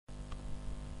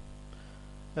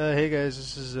Hey guys,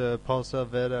 this is Paul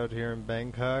Salvette out here in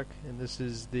Bangkok, and this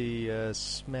is the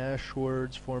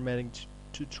Smashwords formatting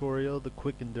tutorial, the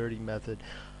quick and dirty method.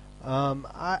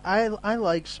 I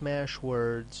like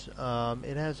Smashwords.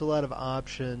 It has a lot of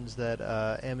options that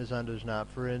Amazon does not.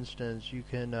 For instance, you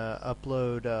can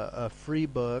upload free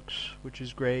books, which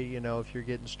is great. You know, if you're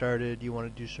getting started, you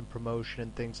want to do some promotion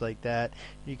and things like that.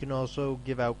 You can also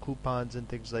give out coupons and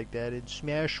things like that. And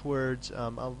Smashwords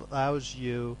allows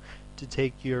you to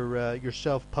take your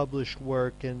self-published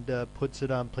work and puts it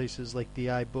on places like the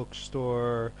iBook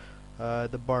store,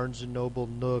 the Barnes and Noble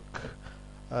Nook,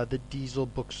 the Diesel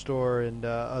bookstore, and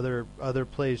other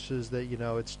places that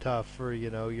it's tough for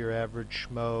your average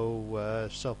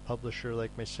schmo self-publisher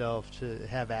like myself to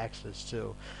have access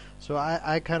to. So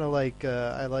I kind of like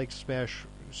I like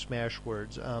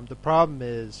Smashwords. The problem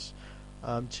is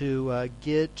to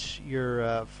get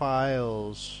your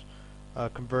files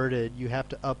converted, you have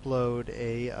to upload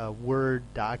a Word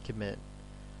document,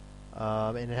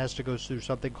 and it has to go through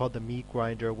something called the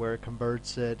Meatgrinder, where it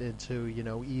converts it into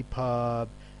EPUB,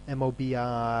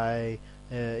 MOBI,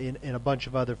 in a bunch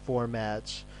of other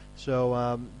formats.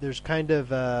 So there's kind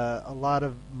of a lot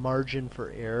of margin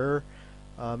for error.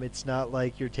 It's not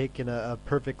like you're taking a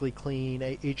perfectly clean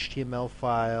HTML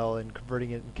file and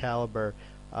converting it in Calibre.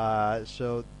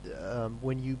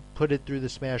 When you put it through the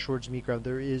Smashwords Meatgrinder,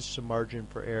 there is some margin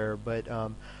for error, but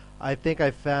I think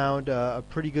I found a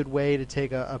pretty good way to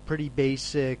take a pretty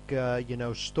basic,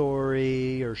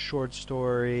 story or short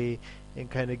story and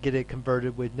kind of get it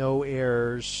converted with no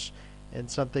errors,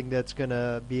 and something that's going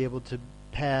to be able to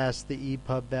pass the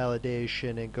EPUB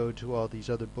validation and go to all these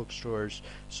other bookstores.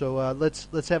 So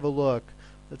let's have a look.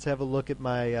 Let's have a look at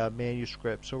my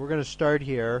manuscript. So we're going to start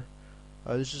here.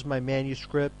 This is my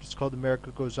manuscript. It's called America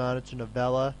Goes On. It's a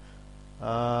novella.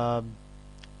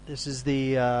 This is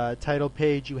the title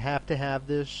page. You have to have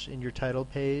this in your title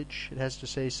page. It has to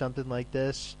say something like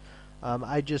this.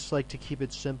 I just like to keep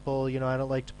it simple. I don't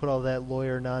like to put all that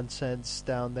lawyer nonsense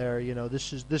down there.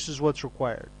 This is what's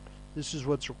required. This is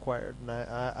what's required, and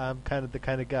I'm kind of the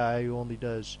kind of guy who only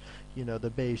does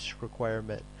the base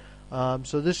requirement.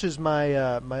 So this is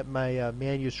my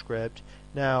manuscript.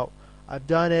 Now, I've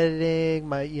done editing.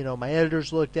 My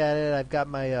editors looked at it. I've got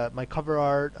my cover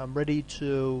art. I'm ready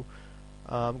to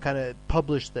kind of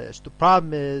publish this. The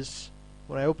problem is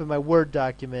when I open my Word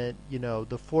document,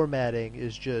 the formatting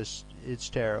is it's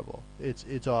terrible.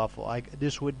 It's awful.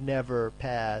 This would never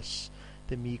pass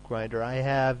the Meatgrinder. I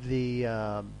have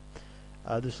the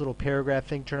this little paragraph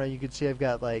thing turned on. You can see I've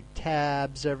got like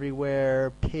tabs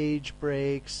everywhere, page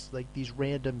breaks, like these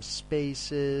random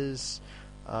spaces.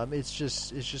 It's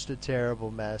just a terrible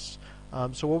mess.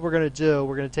 So what we're going to do,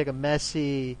 we're going to take a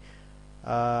messy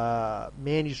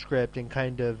manuscript and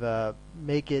kind of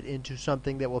make it into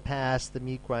something that will pass the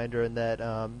Meatgrinder, and that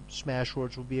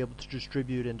Smashwords will be able to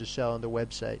distribute and to sell on their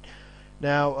website.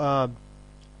 Now,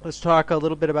 let's talk a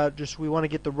little bit about we want to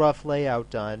get the rough layout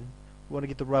done. We want to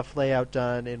get the rough layout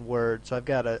done in Word. So I've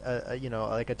got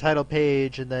like a title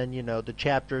page, and then the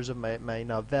chapters of my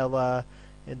novella.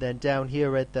 And then down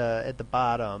here at the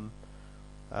bottom,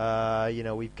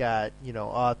 we've got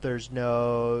author's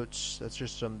notes. That's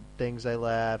just some things I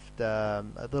left. A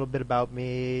little bit about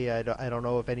me. I don't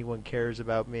know if anyone cares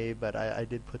about me, but I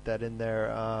did put that in there.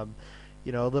 A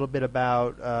little bit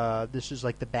about this is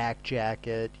like the back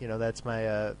jacket. That's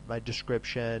my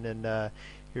description, and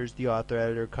here's the author,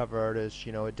 editor, cover artist.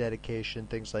 A dedication,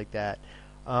 things like that.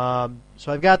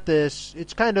 So I've got this.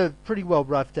 It's kind of pretty well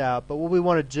roughed out, but what we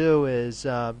want to do is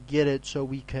get it so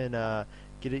we can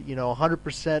get it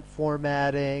 100%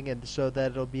 formatting, and so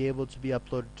that it'll be able to be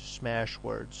uploaded to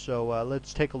Smashwords. So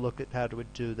let's take a look at how to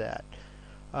do that.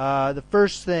 The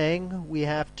first thing we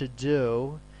have to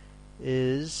do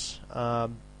is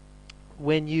what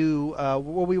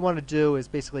we want to do is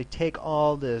basically take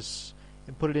all this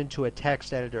and put it into a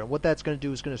text editor, and what that's going to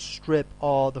do is going to strip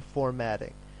all the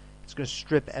formatting. It's going to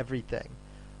strip everything,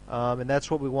 and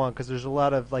that's what we want, because there's a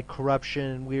lot of like corruption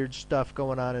and weird stuff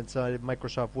going on inside of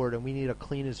Microsoft Word, and we need a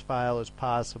cleanest file as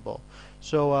possible.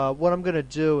 So what I'm going to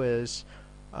do is,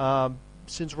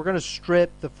 since we're going to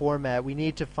strip the format, we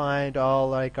need to find all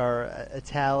like our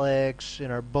italics and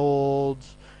our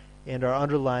bolds and our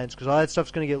underlines, because all that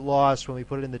stuff's going to get lost when we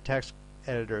put it in the text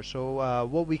editor. So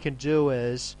what we can do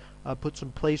is put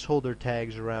some placeholder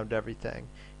tags around everything.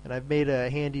 And I've made a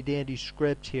handy-dandy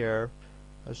script here.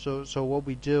 So what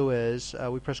we do is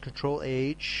we press Control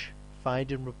H,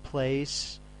 find and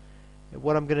replace. And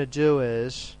what I'm going to do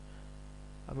is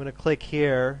I'm going to click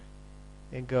here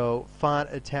and go font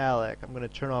italic. I'm going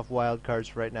to turn off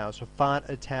wildcards right now. So font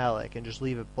italic and just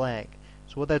leave it blank.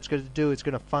 So what that's going to do is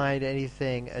going to find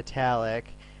anything italic,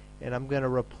 and I'm going to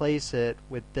replace it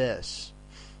with this.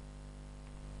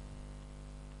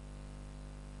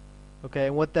 Okay,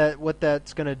 and what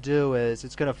that's going to do is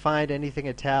it's going to find anything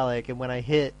italic, and when I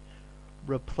hit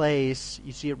replace,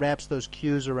 you see it wraps those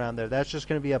cues around there. That's just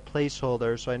going to be a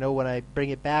placeholder, so I know when I bring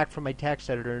it back from my text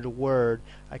editor into Word,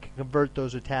 I can convert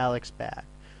those italics back.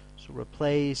 So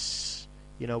replace,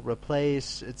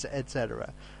 replace,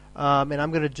 etc. And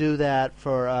I'm going to do that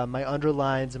for my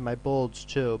underlines and my bolds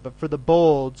too. But for the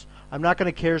bolds, I'm not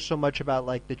going to care so much about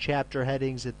like the chapter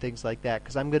headings and things like that,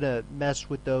 because I'm going to mess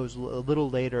with those a little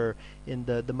later in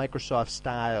the Microsoft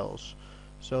styles.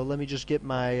 So let me just get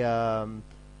my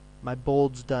my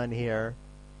bolds done here.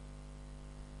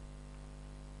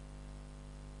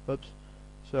 Oops.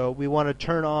 So we want to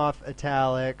turn off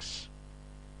italics,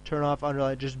 turn off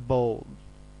underline, just bold.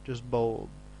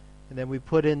 And then we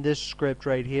put in this script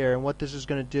right here, and what this is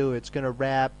going to do, it's going to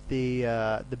wrap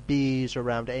the B's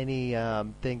around any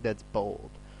thing that's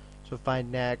bold. So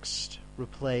find next,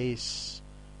 replace,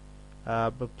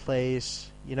 replace.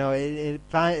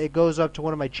 It goes up to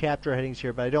one of my chapter headings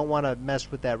here, but I don't want to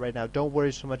mess with that right now. Don't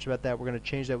worry so much about that. We're going to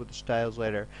change that with the styles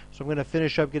later. So I'm going to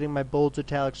finish up getting my bolds,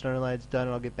 italics, and underlines done,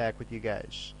 and I'll get back with you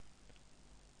guys.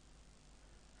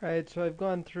 Alright, so I've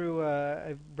gone through,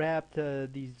 I've wrapped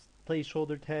these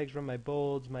placeholder tags from my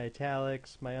bolds, my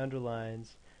italics, my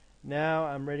underlines. Now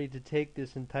I'm ready to take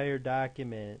this entire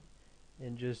document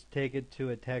and just take it to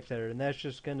a text editor, and that's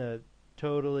just going to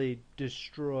totally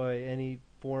destroy any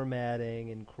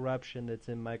formatting and corruption that's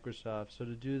in Microsoft. So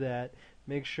to do that,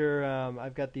 make sure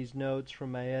I've got these notes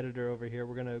from my editor over here.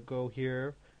 We're going to go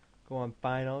here, go on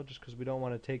Final, just because we don't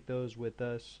want to take those with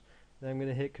us. Then I'm going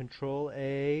to hit Control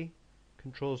A,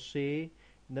 Control C,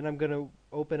 and then I'm going to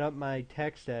open up my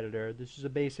text editor. This is a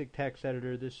basic text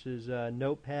editor. This is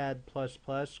Notepad++,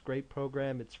 great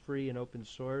program. It's free and open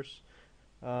source.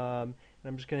 And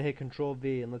I'm just going to hit Control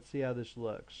V, and let's see how this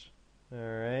looks.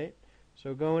 Alright,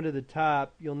 so going to the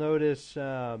top, you'll notice,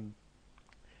 the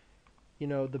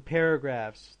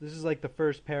paragraphs. This is like the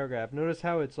first paragraph. Notice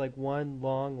how it's like one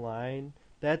long line.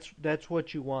 That's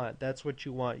what you want. That's what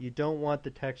you want. You don't want the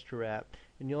text to wrap.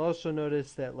 And you'll also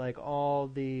notice that like all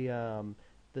the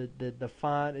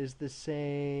font is the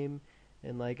same,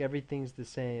 and like everything's the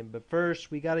same. But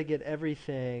first, we got to get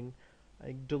everything.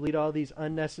 I delete all these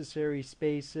unnecessary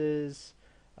spaces.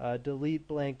 Delete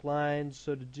blank lines.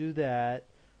 So to do that,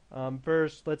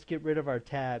 first let's get rid of our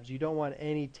tabs. You don't want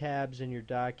any tabs in your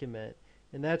document,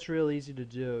 and that's real easy to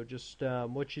do. Just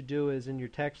what you do is in your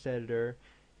text editor,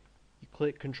 you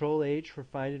click Control H for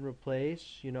find and replace.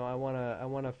 I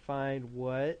wanna find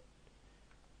what.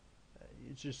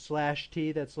 It's just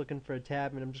 /T that's looking for a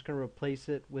tab, and I'm just gonna replace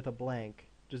it with a blank,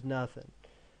 just nothing.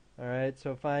 All right.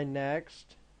 So find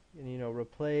next. And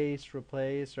replace,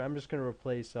 or I'm just going to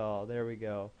replace all. There we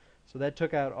go. So that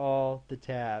took out all the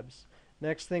tabs.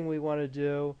 Next thing we want to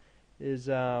do is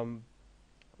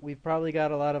we've probably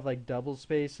got a lot of like double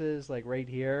spaces like right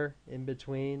here in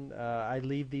between. I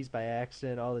leave these by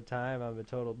accident all the time. I'm a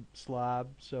total slob.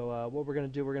 So what we're going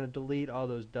to do, we're going to delete all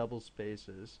those double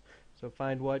spaces. So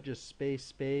find what? Just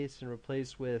space, and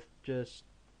replace with just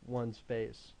one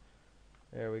space.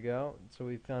 There we go. So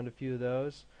we found a few of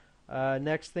those.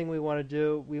 Next thing we want to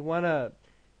do,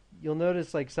 you'll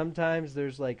notice like sometimes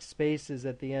there's like spaces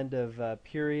at the end of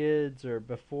periods or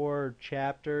before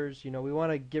chapters. We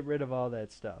want to get rid of all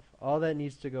that stuff. All that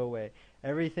needs to go away.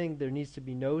 Everything, there needs to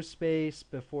be no space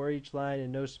before each line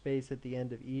and no space at the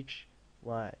end of each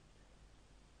line.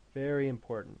 Very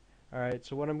important. Alright,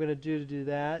 so what I'm going to do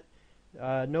that,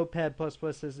 Notepad++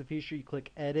 has the feature, you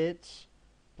click Edit,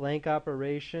 Blank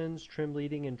Operations, Trim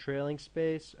Leading and Trailing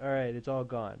Space. Alright, it's all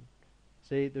gone.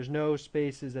 See, there's no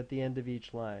spaces at the end of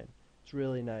each line. It's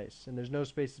really nice. And there's no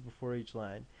spaces before each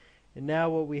line. And now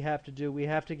what we have to do, we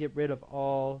have to get rid of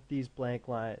all these blank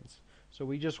lines. So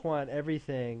we just want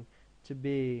everything to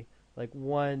be like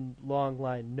one long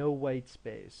line, no white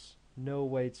space. No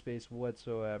white space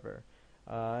whatsoever.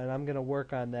 And I'm going to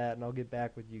work on that, and I'll get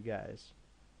back with you guys.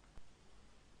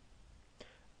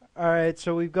 Alright,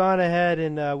 so we've gone ahead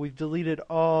and we've deleted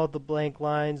all the blank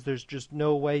lines. There's just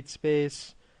no white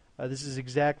space. This is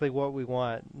exactly what we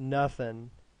want. Nothing.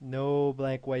 No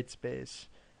blank white space.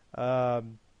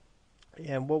 And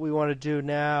what we want to do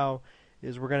now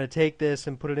is we're going to take this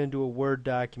and put it into a Word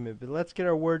document. But let's get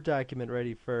our Word document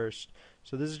ready first.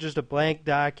 So this is just a blank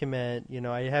document.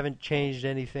 I haven't changed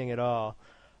anything at all.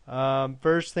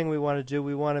 First thing we want to do,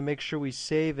 we want to make sure we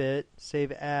save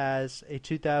as a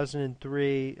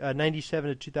 97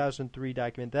 to 2003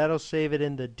 document. That'll save it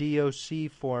in the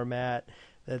DOC format.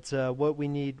 That's what we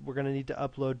need. We're going to need to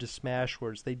upload to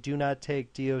Smashwords. They do not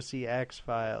take docx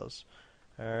files.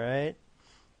 All right.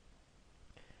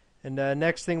 And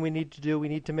next thing we need to do, we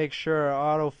need to make sure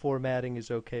our auto formatting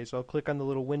is okay. So I'll click on the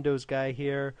little Windows guy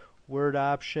here, Word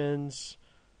options,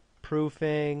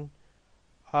 proofing,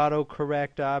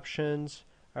 autocorrect options.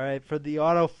 All right, for the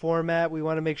auto format, we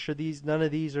want to make sure none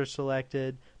of these are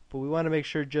selected, but we want to make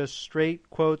sure just straight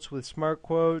quotes with smart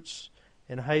quotes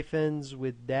and hyphens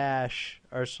with dash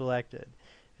are selected.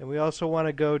 And we also want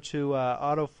to go to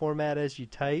auto format as you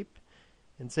type.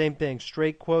 And same thing,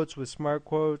 straight quotes with smart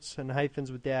quotes and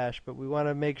hyphens with dash. But we want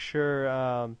to make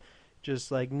sure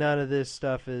just like none of this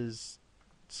stuff is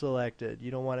selected.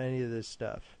 You don't want any of this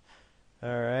stuff.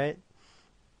 All right.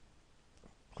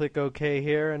 Click OK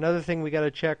here. Another thing we got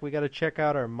to check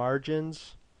out our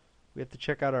margins. We have to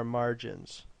check out our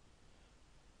margins.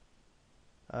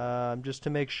 Just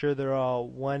to make sure they're all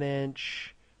 1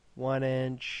 inch, 1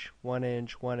 inch, 1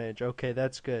 inch, 1 inch. Okay,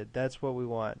 that's good. That's what we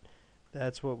want.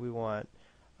 That's what we want.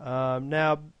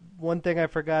 Now, one thing I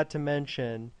forgot to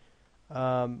mention,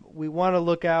 we want to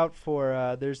look out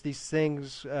for, there's these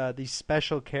things, these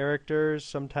special characters.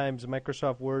 Sometimes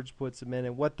Microsoft Word puts them in,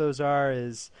 and what those are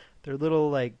is they're little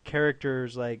like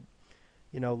characters, like,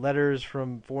 you know, letters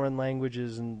from foreign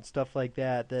languages and stuff like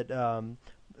that, that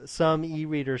some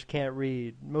e-readers can't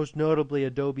read. Most notably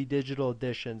Adobe Digital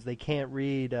Editions. They can't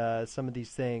read some of these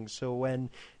things. So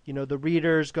when, you know, the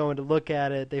reader's going to look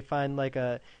at it, they find like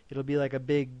it'll be like a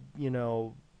big, you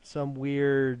know, some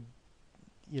weird,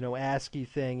 you know, ASCII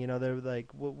thing. You know, they're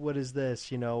like, what is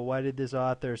this? You know, why did this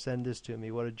author send this to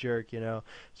me? What a jerk, you know.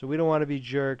 So we don't want to be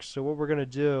jerks. So what we're going to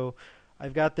do,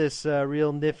 I've got this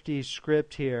real nifty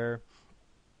script here.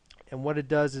 And what it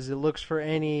does is it looks for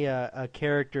any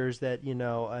characters that, you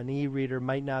know, an e-reader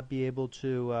might not be able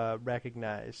to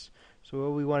recognize. So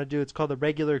what we want to do, it's called a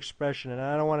regular expression, and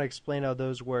I don't want to explain how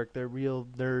those work. They're real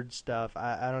nerd stuff.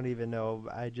 I don't even know.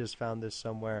 I just found this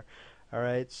somewhere. All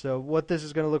right. So what this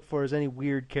is going to look for is any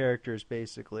weird characters,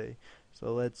 basically.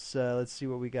 So let's see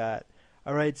what we got.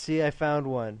 All right, see, I found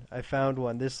one.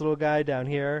 This little guy down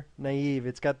here, naive.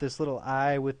 It's got this little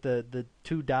eye with the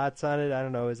two dots on it. I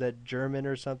don't know. Is that German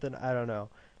or something? I don't know.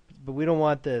 But we don't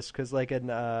want this because, like, so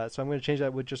I'm going to change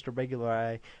that with just a regular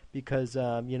eye because,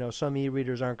 you know, some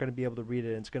e-readers aren't going to be able to read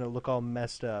it. And it's going to look all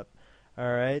messed up.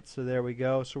 All right, so there we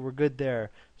go. So we're good there.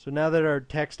 So now that our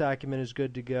text document is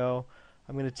good to go,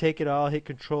 I'm going to take it all, hit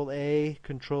Control-A,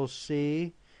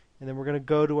 Control-C, and then we're going to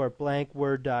go to our blank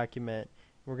Word document.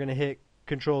 We're going to hit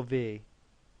Control-V.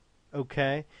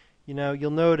 Okay. You know,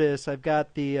 you'll notice I've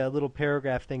got the little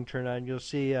paragraph thing turned on. You'll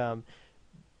see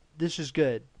this is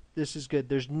good. This is good.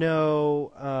 There's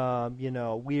no, you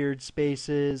know, weird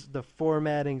spaces. The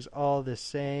formatting's all the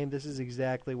same. This is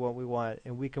exactly what we want,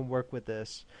 and we can work with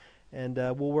this. And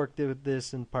we'll work with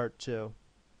this in part 2.